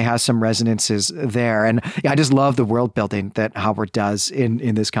so certainly has some resonances there. And I just love the world building that Howard does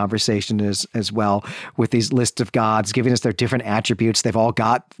in this conversation as well, with these lists of gods, giving us their different attributes. They've all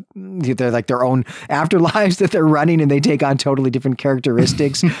got their own afterlives that they're running, and they take on totally different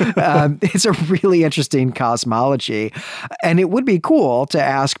characteristics. It's a really interesting cosmology, and it would be cool to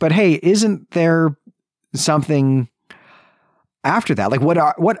ask, but hey, isn't there something after that? Like,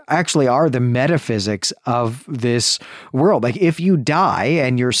 what actually are the metaphysics of this world? Like, if you die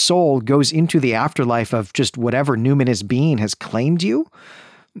and your soul goes into the afterlife of just whatever numinous being has claimed you,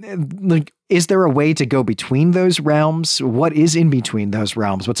 like, is there a way to go between those realms? What is in between those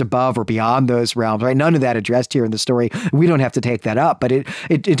realms? What's above or beyond those realms, right? None of that addressed here in the story. We don't have to take that up, but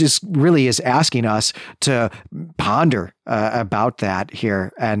it just really is asking us to ponder about that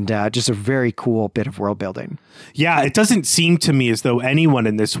here, and just a very cool bit of world building. Yeah, it doesn't seem to me as though anyone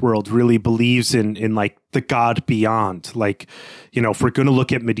in this world really believes in like the God beyond. Like, if we're going to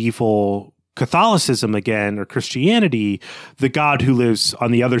look at medieval Catholicism again, or Christianity, the God who lives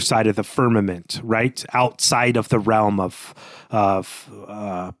on the other side of the firmament, right? Outside of the realm of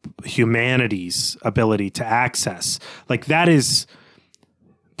humanity's ability to access. Like, that's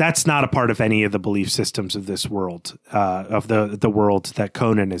not a part of any of the belief systems of this world, of the world that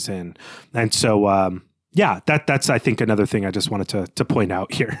Conan is in. And so, that's, I think, another thing I just wanted to point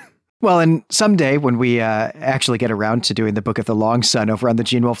out here. Well, and someday when we actually get around to doing the Book of the Long Sun over on the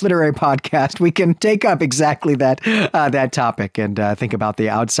Gene Wolfe Literary Podcast, we can take up exactly that topic and think about the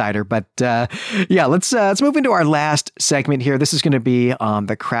outsider. But yeah, let's move into our last segment here. This is going to be on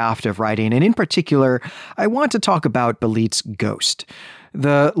the craft of writing, and in particular, I want to talk about Belit's ghost.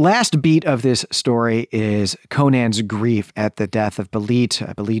 The last beat of this story is Conan's grief at the death of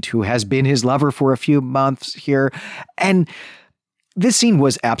Belit, who has been his lover for a few months here, and this scene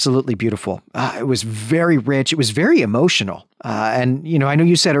was absolutely beautiful. It was very rich. It was very emotional. And, I know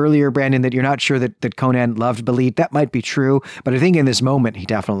you said earlier, Brandon, that you're not sure that Conan loved Belit. That might be true, but I think in this moment, he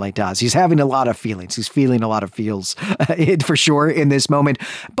definitely does. He's having a lot of feelings. He's feeling a lot of feels for sure in this moment.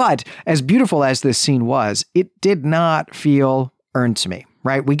 But as beautiful as this scene was, it did not feel earned to me.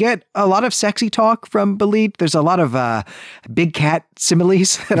 Right. We get a lot of sexy talk from Belit. There's a lot of big cat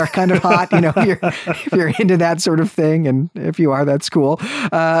similes that are kind of hot, if you're into that sort of thing. And if you are, that's cool.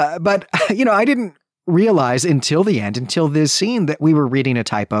 But, I didn't realize until the end, until this scene, that we were reading a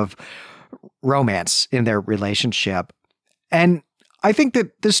type of romance in their relationship. And I think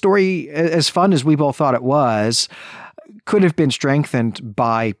that this story, as fun as we both thought it was, could have been strengthened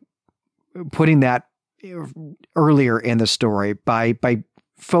by putting that earlier in the story, by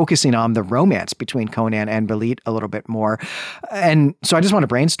focusing on the romance between Conan and Belit a little bit more. And so I just want to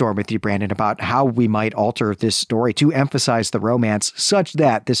brainstorm with you, Brandon, about how we might alter this story to emphasize the romance such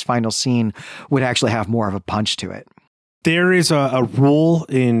that this final scene would actually have more of a punch to it. There is a rule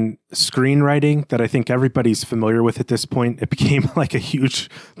in screenwriting that I think everybody's familiar with at this point. It became like a huge,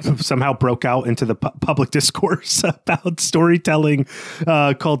 somehow broke out into the public discourse about storytelling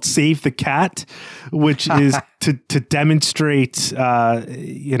called Save the Cat, which is to demonstrate,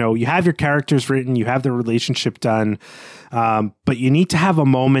 you have your characters written, you have the relationship done, but you need to have a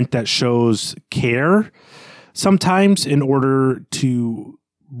moment that shows care sometimes in order to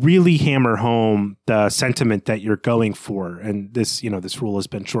really hammer home the sentiment that you're going for. And this rule has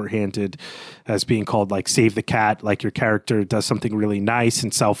been shorthanded as being called like Save the Cat, like your character does something really nice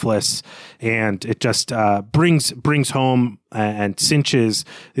and selfless, and it just brings home and cinches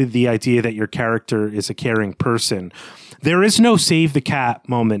the idea that your character is a caring person. There is no Save the Cat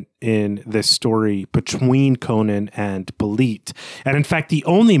moment in this story between Conan and Belit. And in fact, the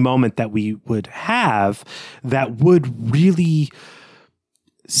only moment that we would have that would really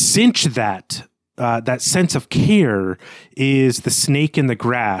cinch that sense of care is the snake in the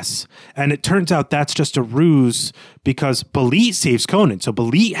grass. And it turns out that's just a ruse because Belit saves Conan. So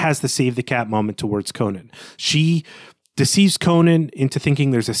Belit has the Save the Cat moment towards Conan. She deceives Conan into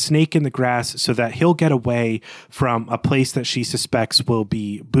thinking there's a snake in the grass so that he'll get away from a place that she suspects will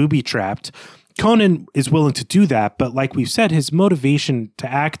be booby-trapped. Conan is willing to do that, but like we've said, his motivation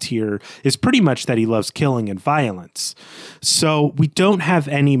to act here is pretty much that he loves killing and violence. So we don't have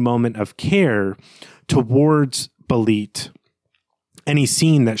any moment of care towards Belit, any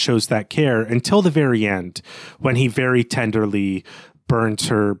scene that shows that care until the very end, when he very tenderly burns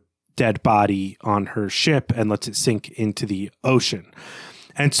her dead body on her ship and lets it sink into the ocean.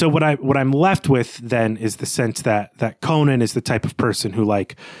 And so what I'm left with then is the sense that Conan is the type of person who,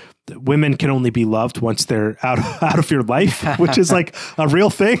 like, women can only be loved once they're out of your life, which is like a real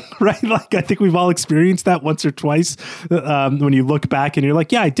thing, right? Like, I think we've all experienced that once or twice when you look back and you're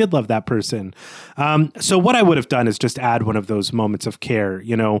like, yeah, I did love that person. So what I would have done is just add one of those moments of care,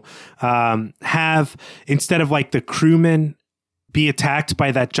 have, instead of like the crewmen be attacked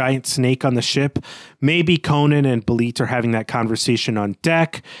by that giant snake on the ship, maybe Conan and Belit are having that conversation on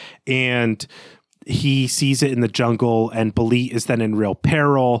deck, and he sees it in the jungle, and Belit is then in real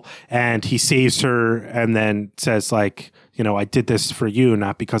peril, and he saves her and then says, like, I did this for you,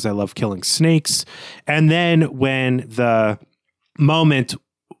 not because I love killing snakes. And then when the moment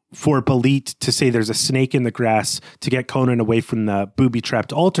for Belit to say there's a snake in the grass to get Conan away from the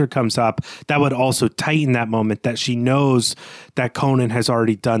booby-trapped altar comes up, that would also tighten that moment that she knows that Conan has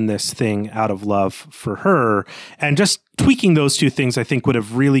already done this thing out of love for her. And just tweaking those two things, I think, would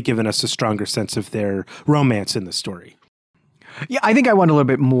have really given us a stronger sense of their romance in the story. Yeah, I think I want a little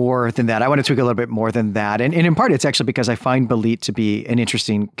bit more than that. I want to tweak a little bit more than that. And in part, it's actually because I find Belit to be an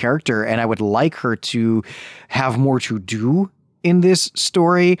interesting character, and I would like her to have more to do in this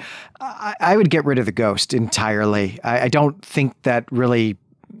story. I would get rid of the ghost entirely. I don't think that really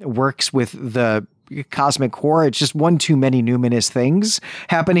works with the cosmic horror. It's just one too many numinous things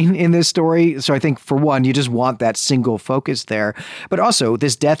happening in this story. So I think, for one, you just want that single focus there. But also,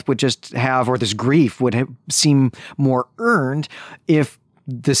 this death would just have, or this grief would seem more earned if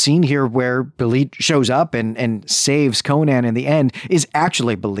the scene here where Belit shows up and saves Conan in the end is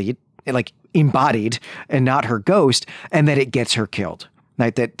actually Belit, like, embodied and not her ghost, and that it gets her killed.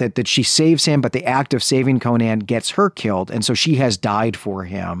 Right, that she saves him, but the act of saving Conan gets her killed, and so she has died for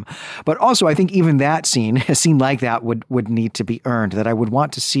him. But also, I think even that scene, a scene like that, would need to be earned. That I would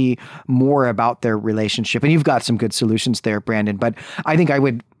want to see more about their relationship. And you've got some good solutions there, Brandon. But I think I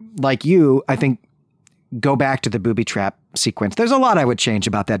would, like you, I think go back to the booby trap sequence. There's a lot I would change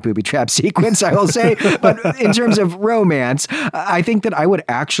about that booby trap sequence, I will say. But in terms of romance, I think that I would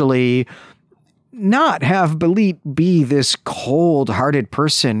actually not have Belit be this cold-hearted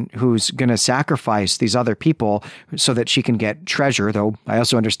person who's going to sacrifice these other people so that she can get treasure, though I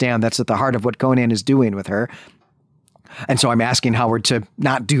also understand that's at the heart of what Conan is doing with her. And so I'm asking Howard to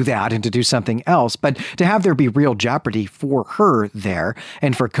not do that and to do something else, but to have there be real jeopardy for her there,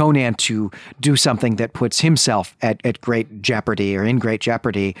 and for Conan to do something that puts himself at great jeopardy or in great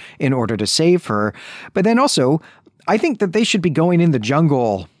jeopardy in order to save her. But then also, I think that they should be going in the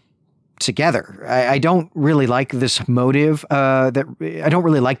jungle together. I don't really like this motive, I don't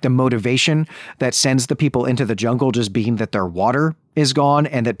really like the motivation that sends the people into the jungle just being that their water is gone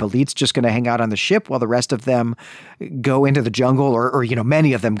and that Belit's just going to hang out on the ship while the rest of them go into the jungle, or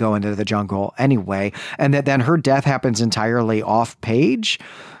many of them go into the jungle anyway, and that then her death happens entirely off page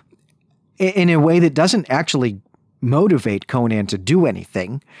in a way that doesn't actually motivate Conan to do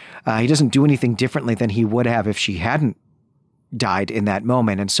anything. He doesn't do anything differently than he would have if she hadn't died in that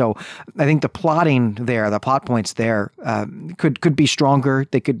moment. And so I think the plotting there, the plot points there, could be stronger.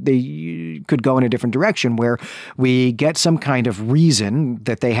 They could go in a different direction where we get some kind of reason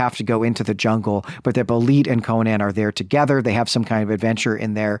that they have to go into the jungle, but that Belit and Conan are there together. They have some kind of adventure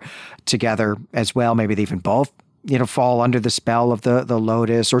in there together as well. Maybe they even both fall under the spell of the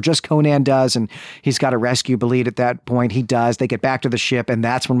lotus, or just Conan does, and he's got to rescue Belit at that point. He does. They get back to the ship, and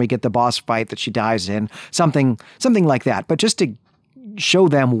that's when we get the boss fight that she dies in. Something like that. But just to show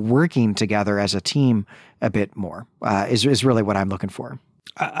them working together as a team a bit more is really what I'm looking for.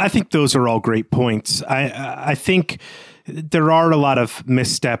 I think those are all great points. I think there are a lot of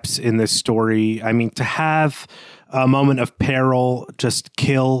missteps in this story. I mean, to have a moment of peril just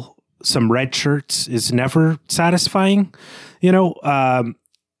kill some red shirts is never satisfying. Conan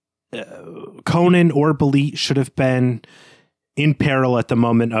or Belit should have been in peril at the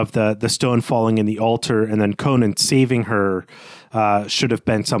moment of the stone falling in the altar, and then Conan saving her should have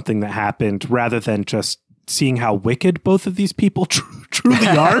been something that happened, rather than just seeing how wicked both of these people truly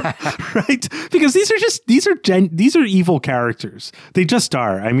are, right? Because these are evil characters. They just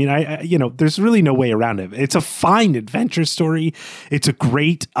are. I mean, there's really no way around it. It's a fine adventure story. It's a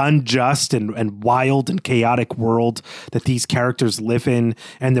great, unjust and wild and chaotic world that these characters live in,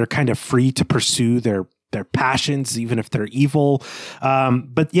 and they're kind of free to pursue their passions, even if they're evil.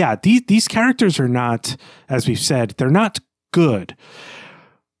 But yeah, these characters are not, as we've said, they're not good.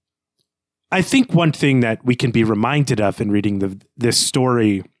 I think one thing that we can be reminded of in reading this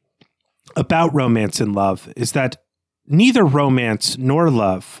story about romance and love is that neither romance nor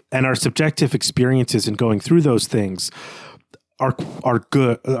love, and our subjective experiences in going through those things, are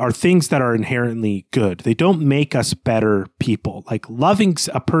good, are things that are inherently good. They don't make us better people. Like, loving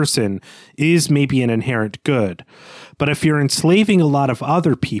a person is maybe an inherent good, but if you're enslaving a lot of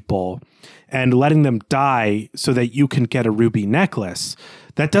other people and letting them die so that you can get a ruby necklace,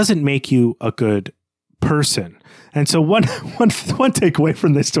 that doesn't make you a good person. And so one takeaway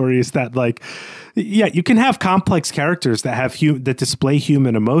from this story is that, like, yeah, you can have complex characters that that display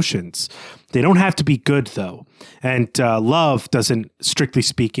human emotions. They don't have to be good, though. And love doesn't, strictly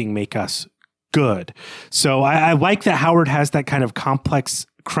speaking, make us good. So I like that Howard has that kind of complex,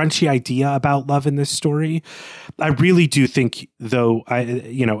 crunchy idea about love in this story. I really do think, though,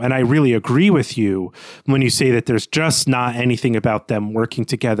 and I really agree with you when you say that there's just not anything about them working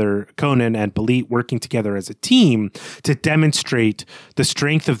together, Conan and Belit working together as a team, to demonstrate the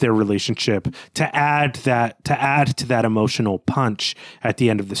strength of their relationship, to add to that emotional punch at the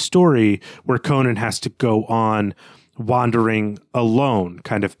end of the story, where Conan has to go on wandering alone,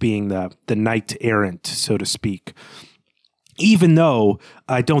 kind of being the knight errant, so to speak. Even though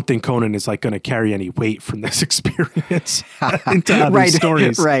I don't think Conan is like going to carry any weight from this experience into other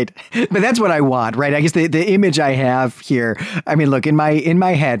stories. Right. But that's what I want, right? I guess the image I have here, I mean, look, in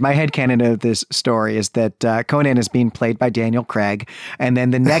my head canon of this story is that Conan is being played by Daniel Craig. And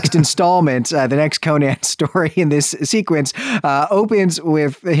then the next installment, the next Conan story in this sequence opens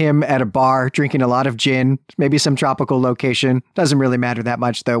with him at a bar drinking a lot of gin, maybe some tropical location. Doesn't really matter that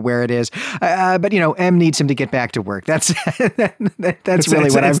much, though, where it is. But, M needs him to get back to work. That's That's really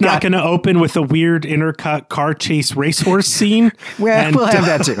what I've got. It's not going to open with a weird intercut car chase racehorse scene. Well, we'll have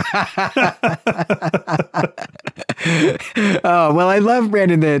that too. Oh, well, I love,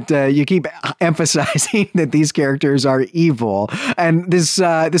 Brandon, that you keep emphasizing that these characters are evil. And this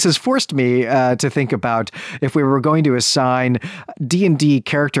has forced me to think about if we were going to assign D&D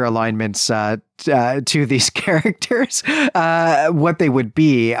character alignments to these characters, what they would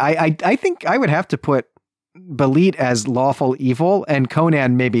be. I think I would have to put Belit as lawful evil and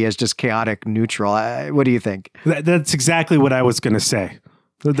Conan maybe as just chaotic neutral. What do you think? That's exactly what I was going to say.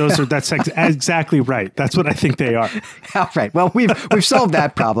 That's exactly right. That's what I think they are. All right. Well, we've solved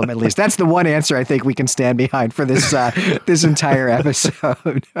that problem at least. That's the one answer I think we can stand behind for this this entire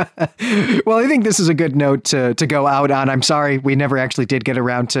episode. Well, I think this is a good note to go out on. I'm sorry we never actually did get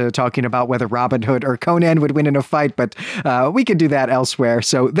around to talking about whether Robin Hood or Conan would win in a fight, but we could do that elsewhere.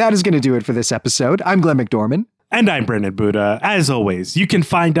 So that is going to do it for this episode. I'm Glenn McDorman. And I'm Brendan Buddha. As always, you can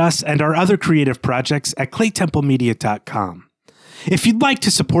find us and our other creative projects at claytemplemedia.com. If you'd like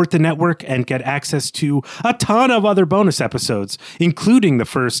to support the network and get access to a ton of other bonus episodes, including the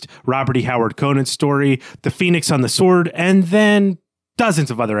first Robert E. Howard Conan story, The Phoenix on the Sword, and then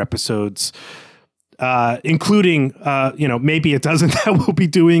dozens of other episodes, including, maybe a dozen that we'll be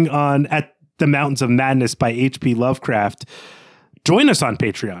doing on At the Mountains of Madness by H.P. Lovecraft, join us on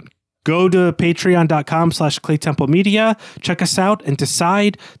Patreon. Go to patreon.com/claytemplemedia, check us out, and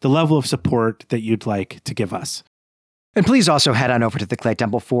decide the level of support that you'd like to give us. And please also head on over to the Clay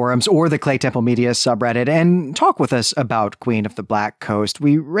Temple forums or the Clay Temple Media subreddit and talk with us about Queen of the Black Coast.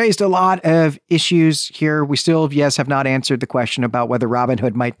 We raised a lot of issues here. We still, have not answered the question about whether Robin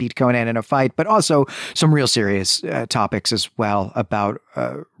Hood might beat Conan in a fight, but also some real serious topics as well about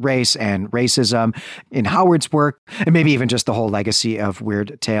race and racism in Howard's work, and maybe even just the whole legacy of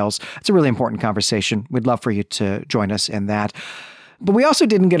Weird Tales. It's a really important conversation. We'd love for you to join us in that. But we also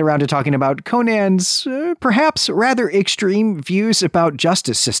didn't get around to talking about Conan's perhaps rather extreme views about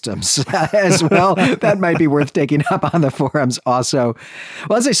justice systems as well. That might be worth taking up on the forums also.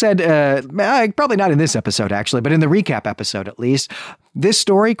 Well, as I said, probably not in this episode, actually, but in the recap episode at least, this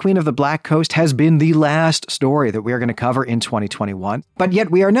story, Queen of the Black Coast, has been the last story that we are going to cover in 2021. But yet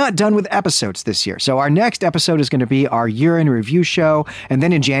we are not done with episodes this year. So our next episode is going to be our year-in review show. And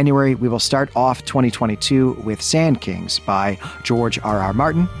then in January, we will start off 2022 with Sand Kings by George R.R.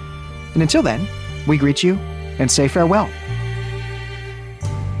 Martin. And until then, we greet you and say farewell.